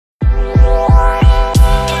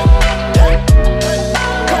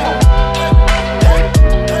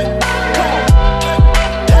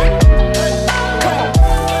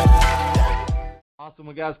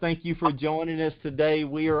guys, thank you for joining us today.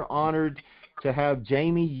 We are honored to have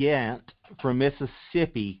Jamie Yant from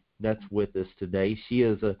Mississippi that's with us today. She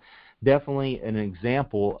is definitely an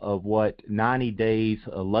example of what 90 Days,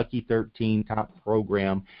 a Lucky 13 type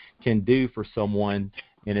program can do for someone,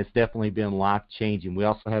 and it's definitely been life-changing. We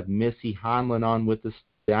also have Missy Heinlein on with us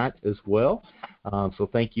that as well. So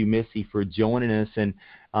thank you, Missy, for joining us. And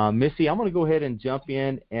Missy, I'm going to go ahead and jump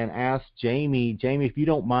in and ask Jamie. Jamie, if you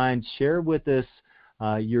don't mind, share with us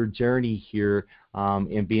your journey here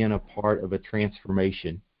in being a part of a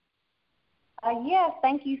transformation. Yes,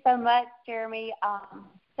 thank you so much, Jeremy.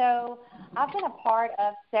 So I've been a part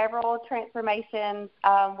of several transformations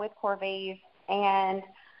with Corvive, and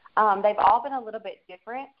they've all been a little bit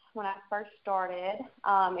different. When I first started,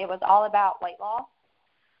 it was all about weight loss,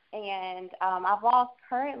 and I've lost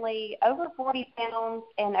currently over 40 pounds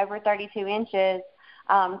and over 32 inches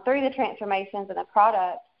through the transformations and the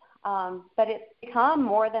products, but it's become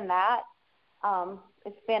more than that.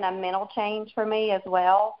 It's been a mental change for me as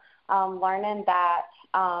well, learning that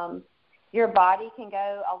your body can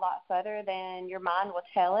go a lot further than your mind will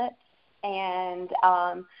tell it, and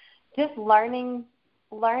just learning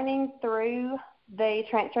through the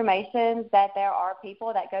transformations that there are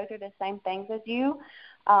people that go through the same things as you,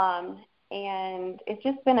 and it's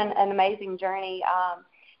just been an amazing journey.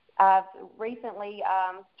 I've recently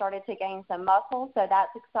started to gain some muscle, so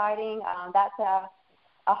that's exciting. That's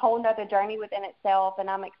a whole nother journey within itself, and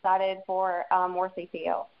I'm excited for more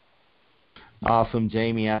CPL. Awesome,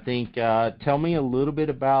 Jamie. I think tell me a little bit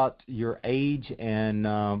about your age and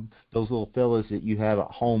those little fellas that you have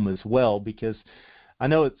at home as well, because I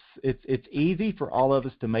know it's easy for all of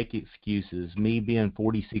us to make excuses. Me being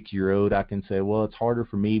 46-year-old, I can say, well, it's harder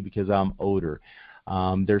for me because I'm older.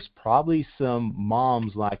 There's probably some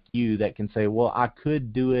moms like you that can say, well, I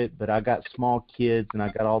could do it, but I got small kids and I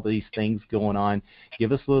got all these things going on.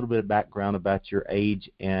 Give us a little bit of background about your age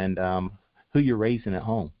and who you're raising at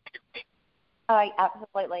home.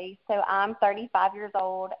 Absolutely. So I'm 35 years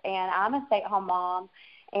old, and I'm a stay-at-home mom,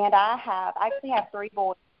 and I actually have 3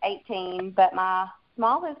 boys, 18, but my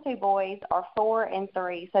smallest 2 boys are 4 and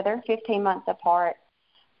 3, so they're 15 months apart.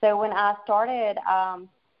 So when I started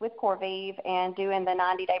with Corvive and doing the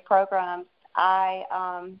 90-day programs, I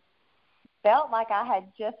felt like I had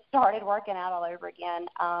just started working out all over again.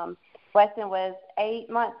 Weston was 8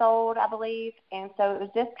 months old, I believe, and so it was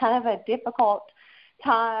just kind of a difficult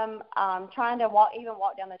time trying to walk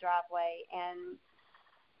down the driveway, and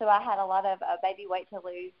so I had a lot of baby weight to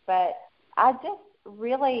lose, but I just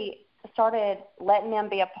really started letting them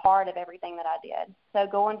be a part of everything that I did. So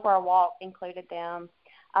going for a walk included them.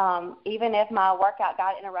 Even if my workout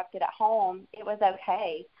got interrupted at home, it was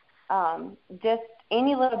okay. Just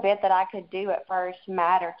any little bit that I could do at first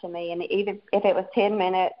mattered to me, and even if it was 10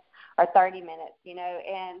 minutes or 30 minutes,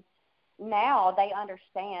 and now they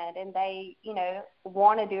understand, and they,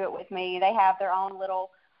 want to do it with me. They have their own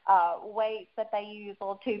little weights that they use,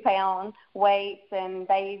 little 2-pound weights, and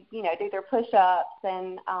they, do their push-ups.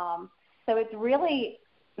 And so it's really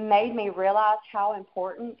made me realize how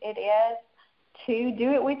important it is to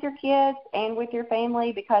do it with your kids and with your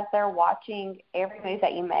family, because they're watching every move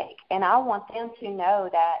that you make. And I want them to know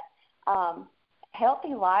that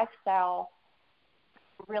healthy lifestyle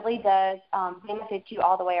really does benefit you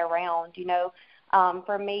all the way around.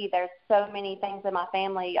 For me, there's so many things in my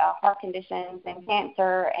family, heart conditions and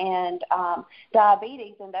cancer and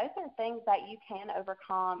diabetes, and those are things that you can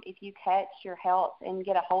overcome if you catch your health and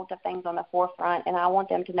get a hold of things on the forefront, and I want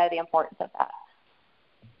them to know the importance of that.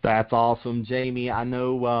 That's awesome, Jamie. I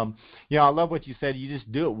know, I love what you said. You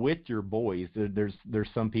just do it with your boys. There's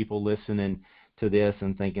some people listening to this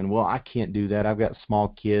and thinking, well, I can't do that. I've got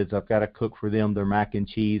small kids. I've got to cook for them their mac and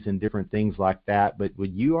cheese and different things like that. But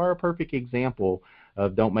you are a perfect example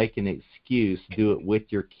of don't make an excuse. Do it with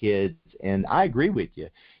your kids. And I agree with you.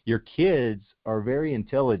 Your kids are very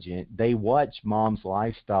intelligent. They watch mom's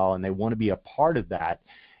lifestyle, and they want to be a part of that.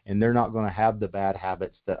 And they're not going to have the bad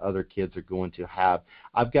habits that other kids are going to have.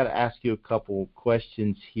 I've got to ask you a couple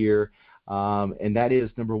questions here. And that is,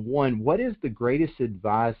 number one, what is the greatest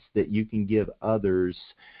advice that you can give others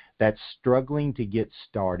that's struggling to get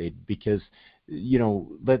started? Because,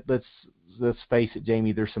 let's face it,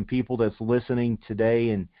 Jamie, there's some people that's listening today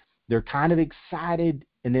and they're kind of excited,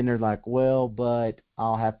 and then they're like, well, but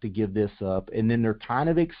I'll have to give this up. And then they're kind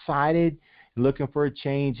of excited, looking for a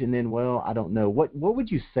change, and then, well, I don't know. What would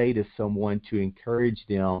you say to someone to encourage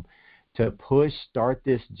them to start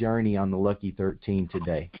this journey on the Lucky 13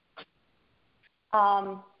 today?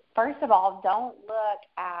 First of all, don't look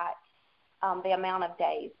at the amount of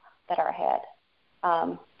days that are ahead.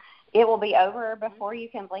 it will be over before you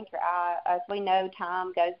can blink your eye. As we know,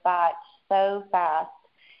 time goes by so fast,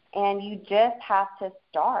 and you just have to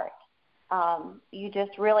start. You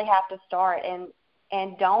just really have to start,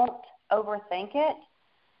 and don't overthink it,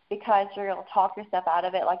 because you're going to talk yourself out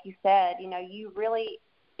of it. Like you said, you really,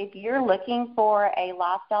 if you're looking for a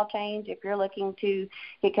lifestyle change, if you're looking to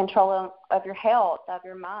get control of your health, of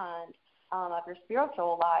your mind, of your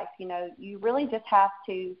spiritual life, you really just have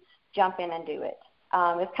to jump in and do it.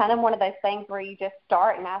 It's kind of one of those things where you just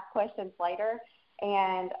start and ask questions later,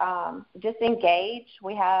 and just engage.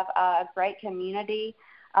 We have a great community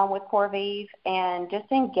with CoreVive, and just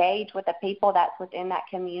engage with the people that's within that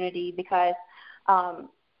community, because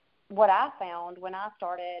what I found when I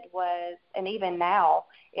started was, and even now,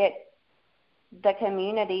 it's the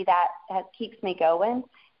community that keeps me going.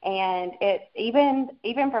 And it's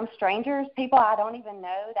even from strangers, people I don't even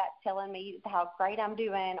know, that's telling me how great I'm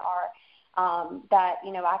doing, or that,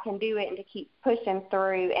 I can do it, and to keep pushing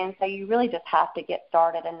through. And so you really just have to get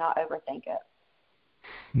started and not overthink it.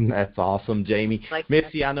 That's awesome, Jamie.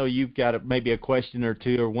 Missy, I know you've got maybe a question or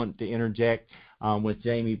two or want to interject with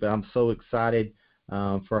Jamie, but I'm so excited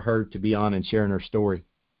for her to be on and sharing her story.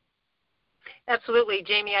 Absolutely.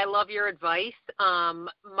 Jamie, I love your advice.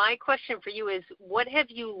 My question for you is, what have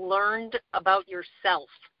you learned about yourself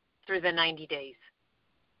through the 90 days?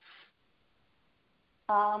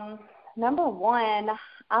 Number one,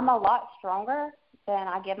 I'm a lot stronger than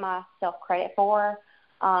I give myself credit for,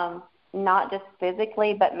 not just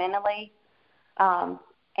physically but mentally.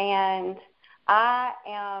 And I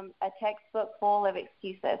am a textbook full of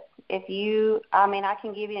excuses. I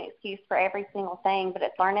can give you an excuse for every single thing, but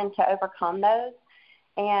it's learning to overcome those.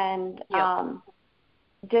 And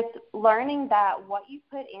just learning that what you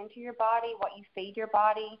put into your body, what you feed your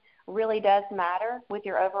body, really does matter with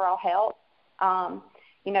your overall health.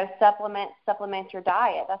 Supplement your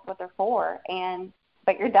diet. That's what they're for.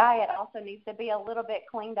 But your diet also needs to be a little bit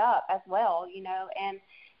cleaned up as well, and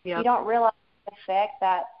you don't realize the effect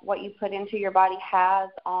that what you put into your body has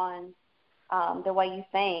on the way you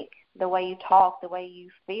think, the way you talk, the way you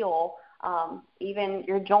feel, even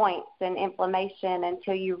your joints and inflammation,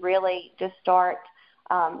 until you really just start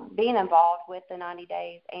being involved with the 90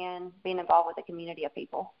 days and being involved with a community of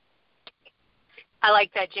people. I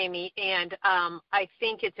like that, Jamie, and I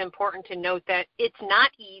think it's important to note that it's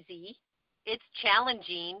not easy. It's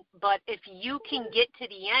challenging, but if you can get to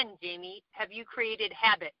the end, Jamie, have you created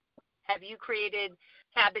habits? Have you created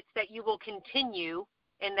habits that you will continue,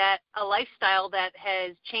 and that a lifestyle that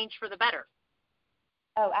has changed for the better?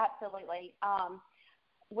 Oh, absolutely.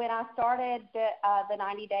 When I started the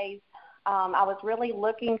 90 days, I was really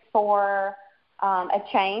looking for a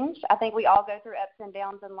change. I think we all go through ups and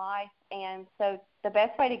downs in life, and so the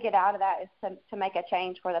best way to get out of that is to make a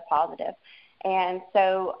change for the positive. And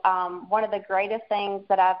so one of the greatest things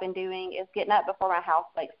that I've been doing is getting up before my house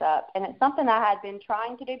wakes up. And it's something I had been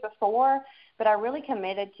trying to do before, but I really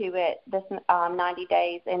committed to it this 90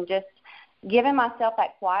 days, and just giving myself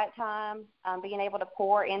that quiet time, being able to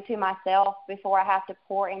pour into myself before I have to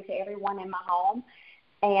pour into everyone in my home.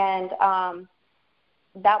 And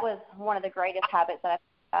that was one of the greatest habits that I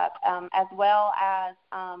picked up, as well as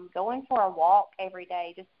going for a walk every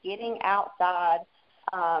day, just getting outside.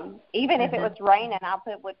 Even if it was raining, I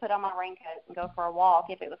would put on my raincoat and go for a walk.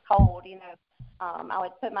 If it was cold, I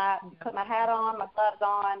would put my hat on, my gloves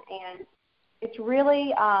on, and it's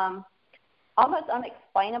really almost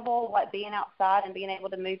unexplainable what being outside and being able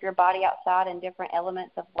to move your body outside in different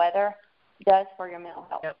elements of weather does for your mental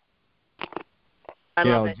health. Yep. I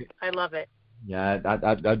love it. Yeah,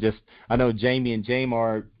 I know Jamie and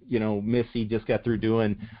Jamar, Missy just got through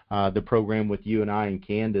doing the program with you and I and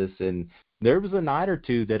Candace, and there was a night or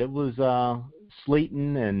two that it was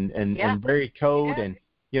sleeting and very cold, and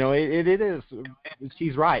it is.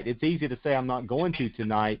 She's right. It's easy to say I'm not going to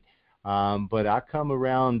tonight, but I come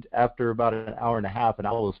around after about an hour and a half, and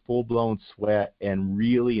I was full blown sweat and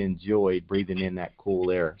really enjoyed breathing in that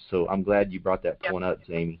cool air. So I'm glad you brought that point up,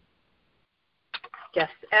 Jamie. Yes,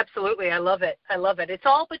 absolutely. I love it. It's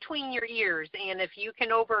all between your ears, and if you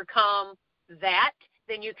can overcome that,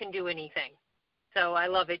 then you can do anything. So I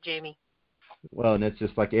love it, Jamie. Well, and it's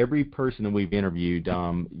just like every person that we've interviewed,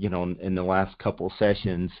 in the last couple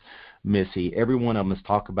sessions, Missy, every one of them has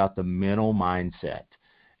talked about the mental mindset,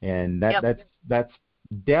 and that's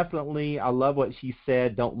definitely. I love what she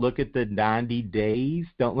said. Don't look at the 90 days.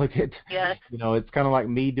 Don't look at. Yes. It's kind of like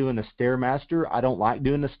me doing the Stairmaster. I don't like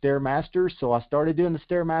doing the Stairmaster, so I started doing the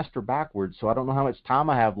Stairmaster backwards. So I don't know how much time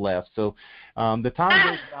I have left. So the time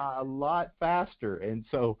goes by a lot faster, and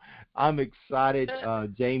so I'm excited,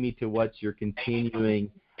 Jamie, to what you're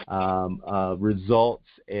continuing results.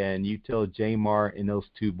 And you tell Jamar and those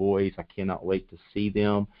two boys, I cannot wait to see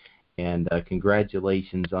them. And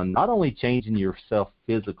congratulations on not only changing yourself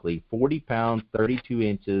physically, 40 pounds, 32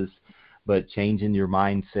 inches, but changing your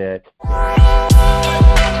mindset.